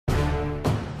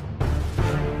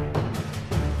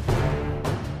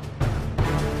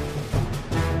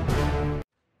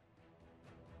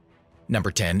Number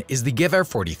 10 is the Gewehr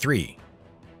 43.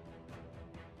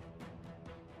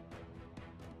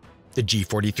 The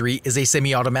G43 is a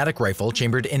semi-automatic rifle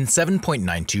chambered in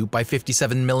 7.92 by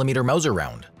 57mm Mauser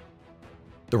round.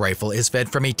 The rifle is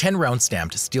fed from a 10-round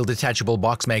stamped steel detachable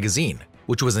box magazine,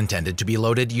 which was intended to be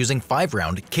loaded using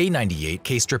 5-round K98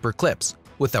 K-stripper clips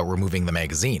without removing the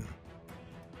magazine.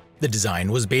 The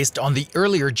design was based on the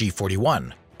earlier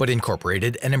G41, but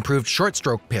incorporated an improved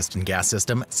short-stroke piston gas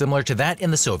system similar to that in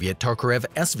the Soviet Tokarev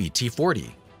SVT-40.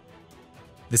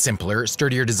 The simpler,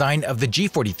 sturdier design of the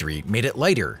G43 made it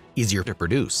lighter, easier to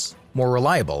produce, more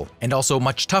reliable, and also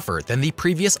much tougher than the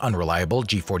previous unreliable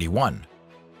G41.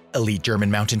 Elite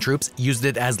German mountain troops used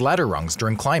it as ladder rungs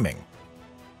during climbing.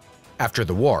 After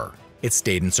the war, it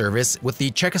stayed in service with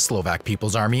the Czechoslovak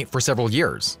People's Army for several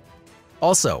years.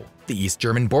 Also, the East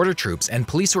German border troops and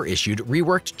police were issued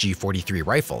reworked G43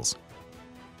 rifles.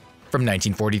 From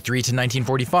 1943 to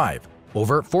 1945,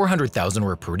 over 400,000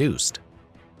 were produced.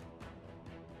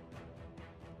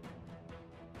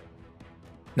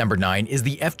 Number 9 is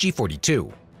the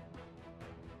FG42.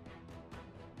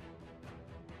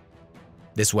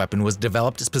 This weapon was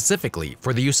developed specifically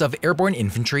for the use of airborne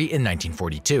infantry in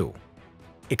 1942.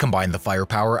 It combined the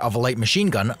firepower of a light machine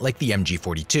gun like the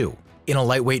MG42 in a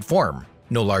lightweight form,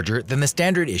 no larger than the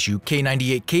standard-issue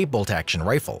K98K bolt-action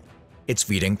rifle. It's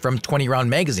feeding from 20-round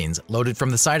magazines loaded from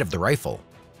the side of the rifle.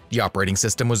 The operating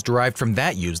system was derived from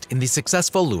that used in the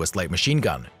successful Lewis light machine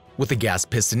gun, with a gas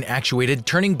piston-actuated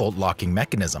turning bolt locking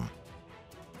mechanism.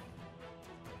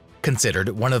 Considered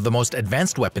one of the most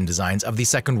advanced weapon designs of the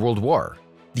Second World War,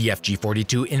 the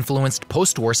FG42 influenced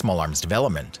post-war small arms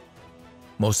development.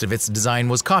 Most of its design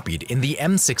was copied in the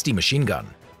M60 machine gun.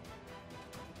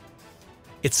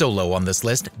 It's so low on this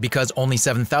list because only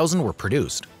 7,000 were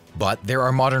produced, but there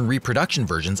are modern reproduction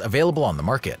versions available on the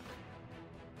market.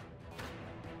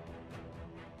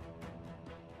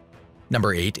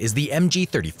 Number 8 is the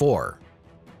MG34.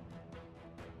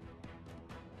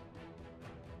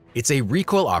 It's a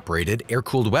recoil-operated,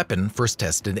 air-cooled weapon first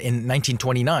tested in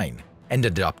 1929 and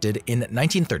adopted in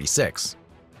 1936.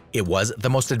 It was the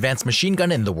most advanced machine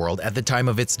gun in the world at the time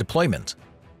of its deployment.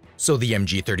 So the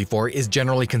MG34 is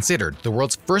generally considered the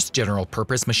world's first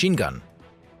general-purpose machine gun.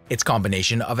 Its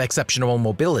combination of exceptional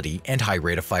mobility and high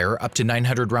rate of fire up to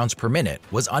 900 rounds per minute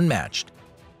was unmatched.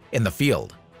 In the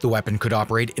field, the weapon could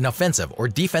operate in offensive or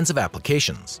defensive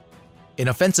applications. In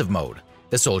offensive mode,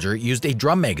 the soldier used a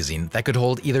drum magazine that could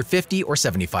hold either 50 or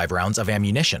 75 rounds of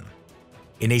ammunition.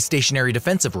 In a stationary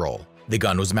defensive role, the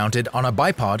gun was mounted on a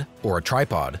bipod or a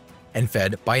tripod and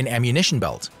fed by an ammunition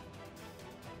belt.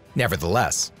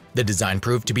 Nevertheless, the design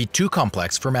proved to be too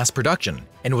complex for mass production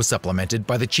and was supplemented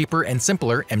by the cheaper and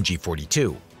simpler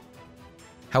MG42.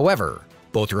 However,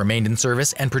 both remained in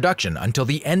service and production until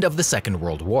the end of the Second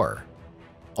World War.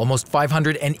 Almost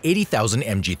 580,000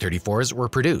 MG34s were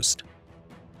produced.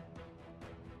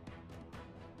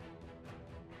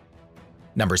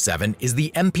 Number 7 is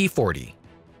the MP40.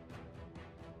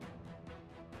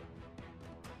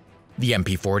 The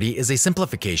MP40 is a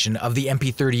simplification of the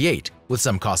MP38 with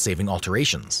some cost-saving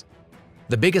alterations.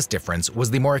 The biggest difference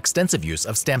was the more extensive use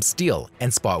of stamped steel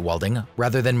and spot welding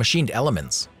rather than machined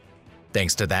elements.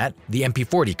 Thanks to that, the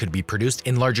MP40 could be produced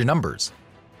in larger numbers.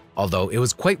 Although it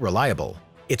was quite reliable,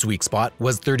 its weak spot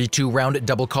was 32-round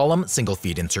double-column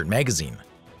single-feed insert magazine.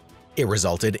 It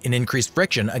resulted in increased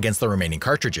friction against the remaining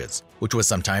cartridges, which was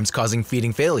sometimes causing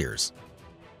feeding failures.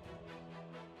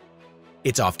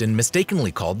 It's often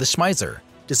mistakenly called the Schmeisser,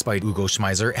 despite Hugo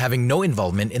Schmeisser having no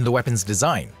involvement in the weapon's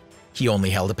design. He only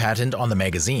held a patent on the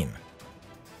magazine.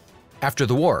 After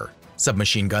the war,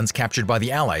 submachine guns captured by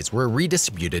the Allies were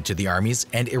redistributed to the armies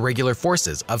and irregular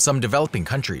forces of some developing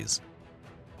countries.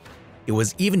 It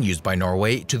was even used by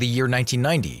Norway to the year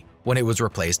 1990, when it was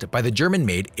replaced by the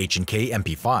German-made H&K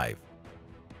MP5.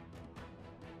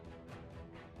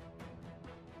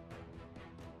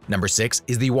 Number 6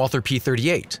 is the Walther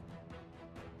P38.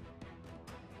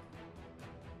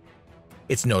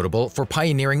 It's notable for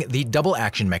pioneering the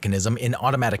double-action mechanism in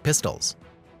automatic pistols.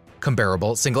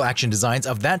 Comparable single-action designs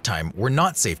of that time were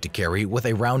not safe to carry with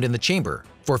a round in the chamber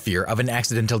for fear of an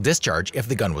accidental discharge if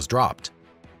the gun was dropped.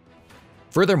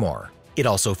 Furthermore, it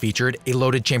also featured a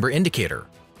loaded chamber indicator.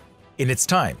 In its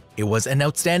time, it was an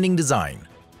outstanding design.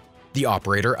 The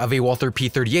operator of a Walther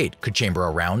P38 could chamber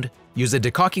a round, use a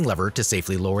decocking lever to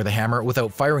safely lower the hammer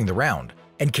without firing the round,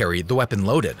 and carry the weapon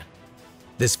loaded.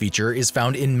 This feature is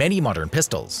found in many modern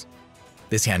pistols.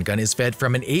 This handgun is fed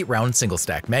from an 8-round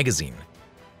single-stack magazine.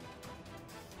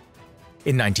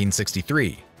 In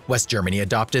 1963, West Germany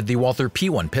adopted the Walther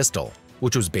P1 pistol,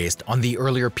 which was based on the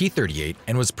earlier P38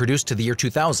 and was produced to the year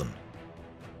 2000.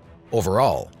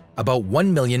 Overall, About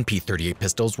 1 million P-38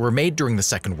 pistols were made during the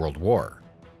Second World War.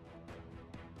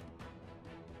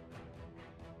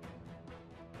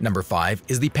 Number 5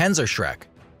 is the Panzerschreck.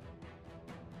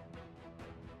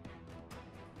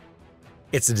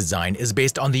 Its design is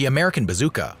based on the American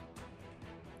bazooka.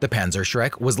 The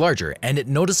Panzerschreck was larger and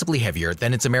noticeably heavier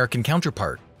than its American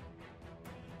counterpart.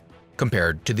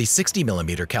 Compared to the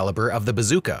 60mm caliber of the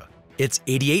bazooka, its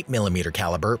 88mm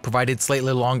caliber provided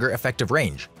slightly longer effective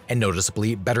range and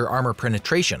noticeably better armor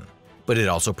penetration, but it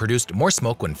also produced more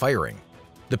smoke when firing.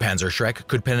 The Panzerschreck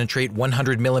could penetrate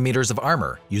 100mm of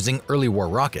armor using early war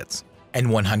rockets, and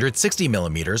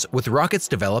 160mm with rockets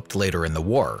developed later in the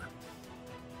war.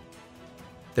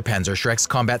 The Panzerschreck's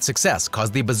combat success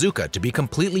caused the bazooka to be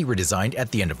completely redesigned at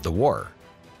the end of the war.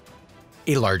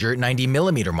 A larger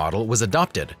 90mm model was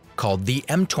adopted, called the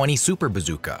M20 Super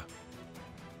Bazooka.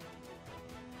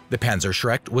 The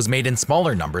Panzerschreck was made in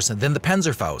smaller numbers than the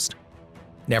Panzerfaust.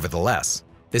 Nevertheless,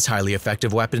 this highly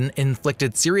effective weapon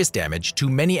inflicted serious damage to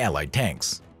many Allied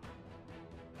tanks.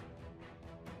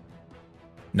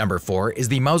 Number 4 is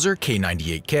the Mauser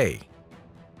K98K.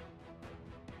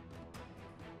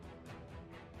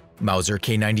 Mauser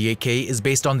K98K is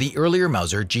based on the earlier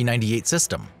Mauser G98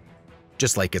 system.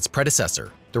 Just like its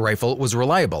predecessor, the rifle was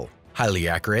reliable, highly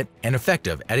accurate, and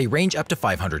effective at a range up to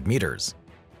 500 meters.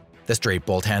 The straight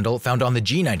bolt handle found on the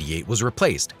G98 was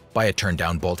replaced by a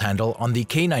turn-down bolt handle on the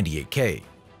K98K.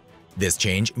 This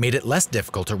change made it less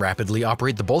difficult to rapidly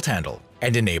operate the bolt handle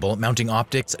and enable mounting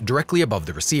optics directly above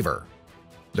the receiver.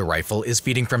 The rifle is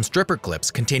feeding from stripper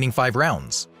clips containing 5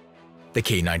 rounds. The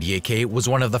K98K was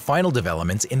one of the final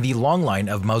developments in the long line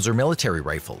of Mauser military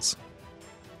rifles.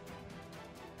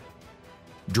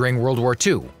 During World War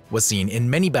II, was seen in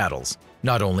many battles,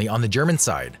 not only on the German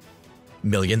side.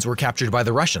 Millions were captured by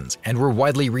the Russians and were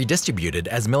widely redistributed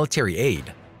as military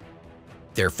aid.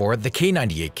 Therefore, the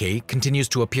K98K continues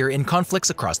to appear in conflicts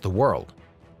across the world.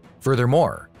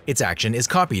 Furthermore, its action is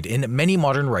copied in many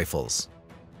modern rifles.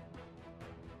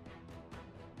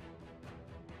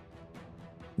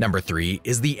 Number 3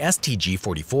 is the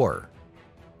STG-44.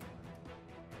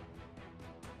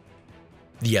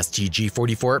 The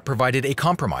STG-44 provided a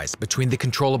compromise between the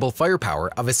controllable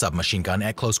firepower of a submachine gun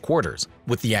at close quarters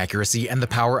with the accuracy and the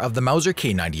power of the Mauser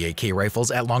K98K rifles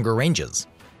at longer ranges.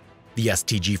 The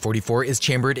STG-44 is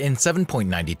chambered in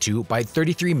 7.92 by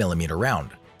 33mm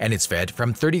round and is fed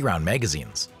from 30-round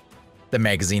magazines. The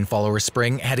magazine follower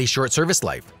spring had a short service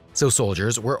life, so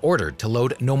soldiers were ordered to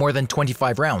load no more than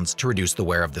 25 rounds to reduce the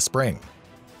wear of the spring.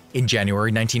 In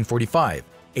January 1945,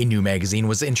 a new magazine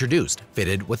was introduced,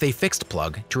 fitted with a fixed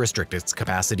plug to restrict its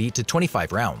capacity to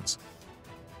 25 rounds.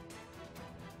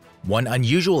 One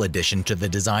unusual addition to the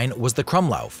design was the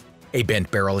Krumlauf, a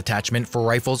bent barrel attachment for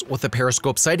rifles with a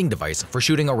periscope sighting device for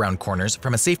shooting around corners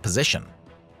from a safe position.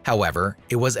 However,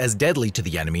 it was as deadly to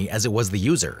the enemy as it was the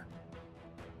user.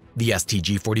 The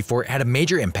STG-44 had a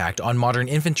major impact on modern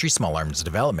infantry small arms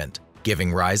development,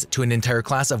 giving rise to an entire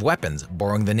class of weapons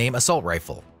borrowing the name assault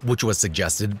rifle, which was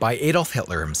suggested by Adolf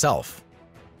Hitler himself.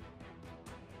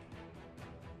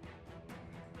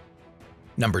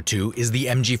 Number 2 is the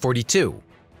MG42.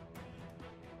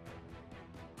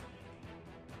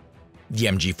 The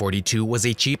MG42 was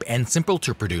a cheap and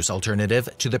simple-to-produce alternative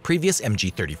to the previous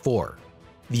MG34.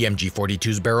 The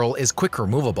MG42's barrel is quick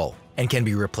removable and can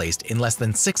be replaced in less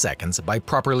than 6 seconds by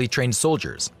properly trained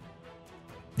soldiers.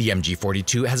 The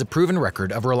MG42 has a proven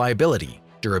record of reliability,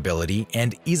 durability,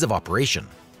 and ease of operation,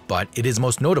 but it is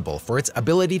most notable for its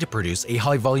ability to produce a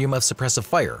high volume of suppressive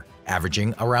fire,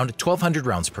 averaging around 1,200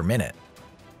 rounds per minute.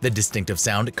 The distinctive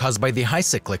sound caused by the high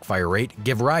cyclic fire rate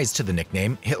gave rise to the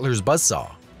nickname Hitler's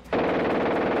buzzsaw.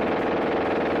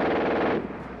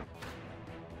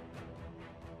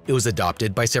 It was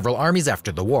adopted by several armies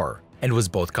after the war, and was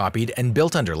both copied and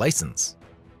built under license.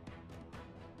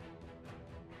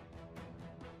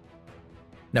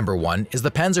 Number 1 is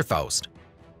the Panzerfaust.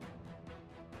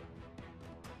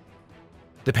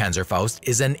 The Panzerfaust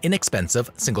is an inexpensive,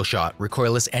 single-shot,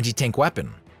 recoilless anti-tank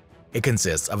weapon. It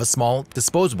consists of a small,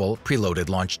 disposable, preloaded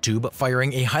launch tube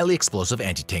firing a highly explosive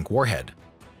anti-tank warhead.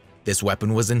 This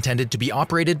weapon was intended to be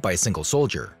operated by a single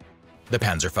soldier. The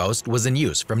Panzerfaust was in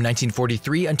use from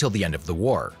 1943 until the end of the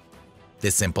war.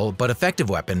 This simple but effective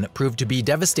weapon proved to be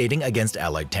devastating against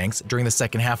Allied tanks during the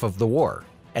second half of the war,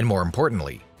 and more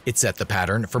importantly, it set the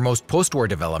pattern for most post-war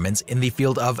developments in the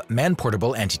field of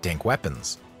man-portable anti-tank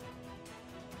weapons.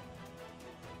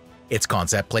 Its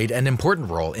concept played an important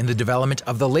role in the development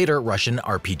of the later Russian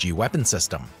RPG weapon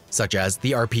system, such as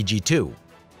the RPG-2.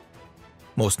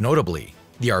 Most notably,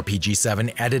 the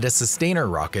RPG-7 added a sustainer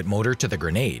rocket motor to the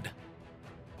grenade.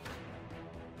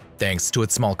 Thanks to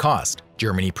its small cost,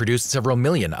 Germany produced several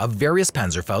million of various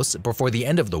Panzerfausts before the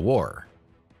end of the war.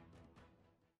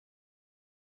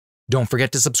 Don't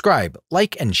forget to subscribe,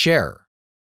 like, and share.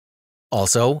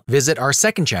 Also, visit our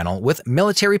second channel with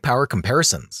military power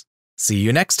comparisons. See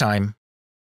you next time!